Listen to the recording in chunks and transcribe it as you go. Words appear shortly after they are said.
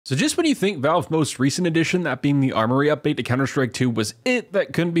So just when you think Valve's most recent addition, that being the Armory update to Counter-Strike 2 was it,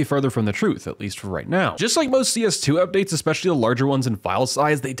 that couldn't be further from the truth, at least for right now. Just like most CS2 updates, especially the larger ones in file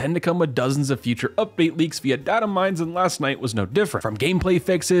size, they tend to come with dozens of future update leaks via data mines, and last night was no different. From gameplay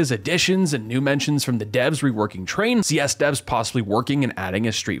fixes, additions, and new mentions from the devs reworking Train, CS devs possibly working and adding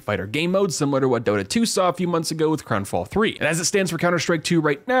a Street Fighter game mode similar to what Dota 2 saw a few months ago with Crownfall 3. And as it stands for Counter-Strike 2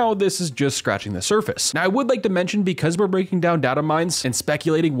 right now, this is just scratching the surface. Now I would like to mention, because we're breaking down data mines and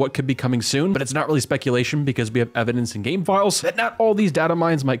speculating what could be coming soon, but it's not really speculation because we have evidence in game files, that not all these data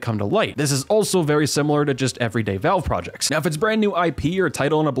mines might come to light. This is also very similar to just everyday Valve projects. Now if it's brand new IP or a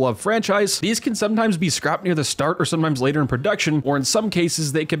title in a beloved franchise, these can sometimes be scrapped near the start or sometimes later in production, or in some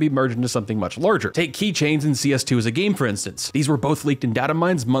cases they can be merged into something much larger. Take keychains in CS2 as a game, for instance. These were both leaked in data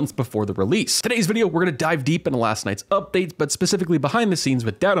mines months before the release. Today's video, we're going to dive deep into last night's updates, but specifically behind the scenes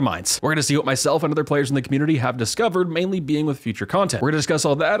with data mines. We're going to see what myself and other players in the community have discovered, mainly being with future content. We're going to discuss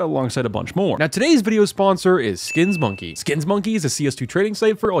all that alongside a bunch more. Now today's video sponsor is SkinsMonkey. SkinsMonkey is a CS2 trading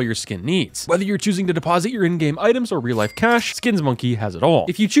site for all your skin needs. Whether you're choosing to deposit your in-game items or real-life cash, SkinsMonkey has it all.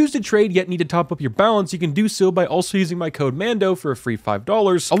 If you choose to trade yet need to top up your balance, you can do so by also using my code MANDO for a free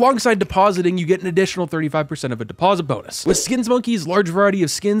 $5. Alongside depositing, you get an additional 35% of a deposit bonus. With SkinsMonkey's large variety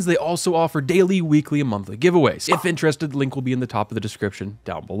of skins, they also offer daily, weekly, and monthly giveaways. If interested, the link will be in the top of the description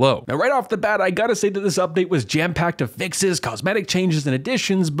down below. Now right off the bat, I gotta say that this update was jam-packed of fixes, cosmetic changes, and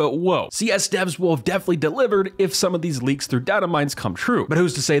additions, but whoa. CS devs will have definitely delivered if some of these leaks through data mines come true, but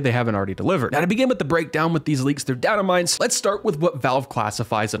who's to say they haven't already delivered? Now to begin with the breakdown with these leaks through data mines, let's start with what Valve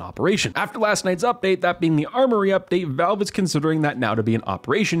classifies an operation. After last night's update, that being the Armory update, Valve is considering that now to be an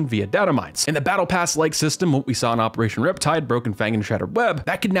operation via data mines. In the Battle Pass-like system, what we saw in Operation Riptide, Broken Fang, and Shattered Web,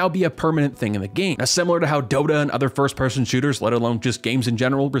 that could now be a permanent thing in the game. Now similar to how Dota and other first-person shooters, let alone just games in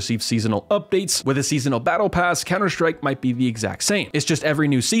general, receive seasonal updates, with a seasonal Battle Pass, Counter-Strike might be the exact same. It's just every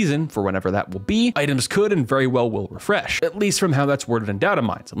new season, for whenever that will be, items could and very well will refresh, at least from how that's worded in data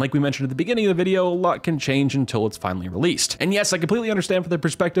mines. And like we mentioned at the beginning of the video, a lot can change until it's finally released. And yes, I completely understand from the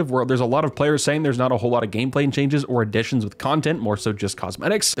perspective where there's a lot of players saying there's not a whole lot of gameplay changes or additions with content, more so just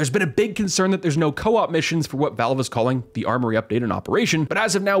cosmetics. There's been a big concern that there's no co-op missions for what Valve is calling the Armory update in Operation, but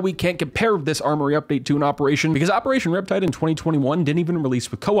as of now, we can't compare this Armory update to an Operation because Operation Riptide in 2021 didn't even release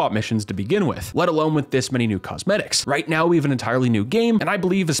with co-op missions to begin with, let alone with this many new cosmetics. Right now, we have an entirely new game, and I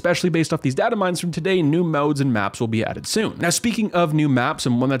believe, especially based off these data mines from today, new modes and maps will be added soon. Now, speaking of new maps,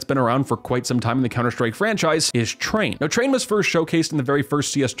 and one that's been around for quite some time in the Counter-Strike franchise is Train. Now, Train was first showcased in the very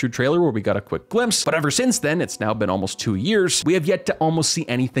first CS2 trailer where we got a quick glimpse, but ever since then, it's now been almost 2 years, we have yet to almost see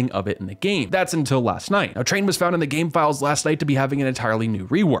anything of it in the game. That's until last night. Now, Train was found in the game files last night to be having an entirely new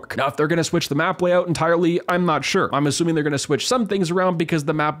rework. Now, if they're going to switch the map layout entirely, I'm not sure. I'm assuming they're going to switch some things around because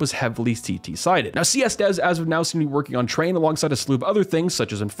the map was heavily CT-sided. Now, CS devs as of now seem to be working on Train alongside a slew of other things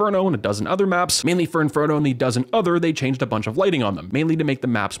such as Inferno and a dozen other maps. Mainly for Inferno and the dozen other, they changed a bunch of lighting on them, mainly to make the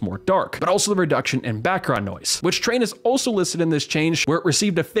maps more dark, but also the reduction in background noise, which Train is also listed in this change where it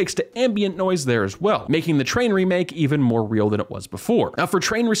received a fix to ambient noise there as well, making the Train remake even more real than it was before. Now, for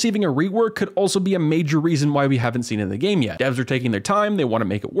Train receiving a rework could also be a major reason why we haven't seen it in the game yet. Devs are taking their time, they want to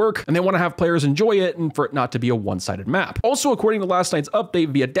make it work, and they want to have players enjoy it and for it not to be a one-sided map. Also, according to last night's update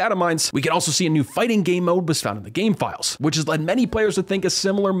via data mines, we can also see a new fighting game mode was found in the game files, which has led many players to think a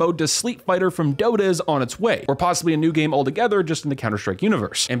similar mode to SLEET Fighter from Dota is on its way, or possibly a new game altogether just in the Counter-Strike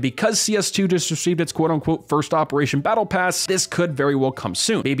universe. And because CS2 just received its quote-unquote first Operation Battle Pass, this could very well come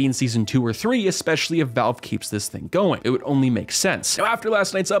soon, maybe in Season 2 or 3, especially if Valve keeps this thing going. It would only make sense. Now, after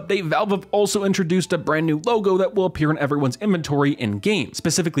last night's update, Valve have also introduced a brand new logo that will appear in everyone's inventory in-game,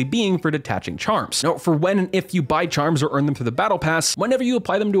 specifically being for detaching charms. Now, for when and if you buy charms or earn them through the Battle Pass, whenever you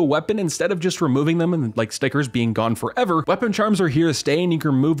apply them to a weapon, instead of just removing them and like stickers being gone forever, weapon charms are here to stay and you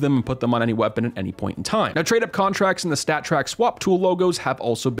can remove them and put them on any weapon at any point in time. Now, trade-up contracts and the stat track swap tool logos have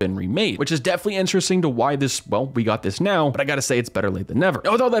also been remade, which is definitely interesting to why this, well, we got this now, but I gotta say it's better late than never.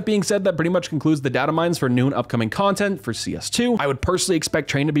 Now, with all that being said, that pretty much concludes the data mines for new and upcoming content for CS2. I would personally expect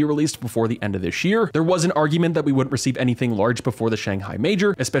Train to be released before the end of this year. There was an argument that we wouldn't receive anything large before the Shanghai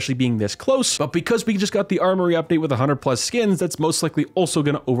Major, especially being this close, but because we just got the Armory update with 100+ skins, that's most likely also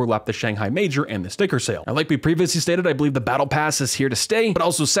going to overlap the Shanghai Major and the sticker sale. Now, like we previously stated, I believe the Battle Pass is here to stay, but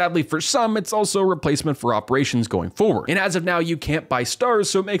also sadly for some, it's also a replacement for operations going forward. And as of now, you can't buy stars,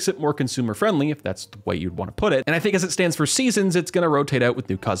 so it makes it more consumer friendly, if that's the way you'd want to put it. And I think as it stands for seasons, it's going to rotate out with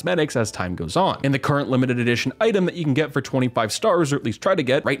new cosmetics as time goes on. And the current limited edition item that you can get for 25 stars, or at least try to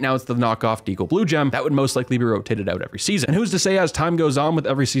get, right now it's the knockoff Deagle Blue Gem, that would most likely be rotated out every season. And who's to say as time goes on with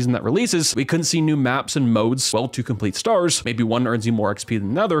every season that releases, we couldn't see new maps and modes, well, to complete stars. Maybe one earns you more XP than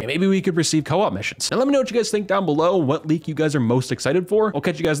another, and maybe we could receive co-op missions. Now let me know what you guys think down below, what leak you guys are most excited excited for. I'll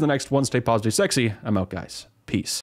catch you guys in the next one. Stay positive, sexy. I'm out, guys. Peace.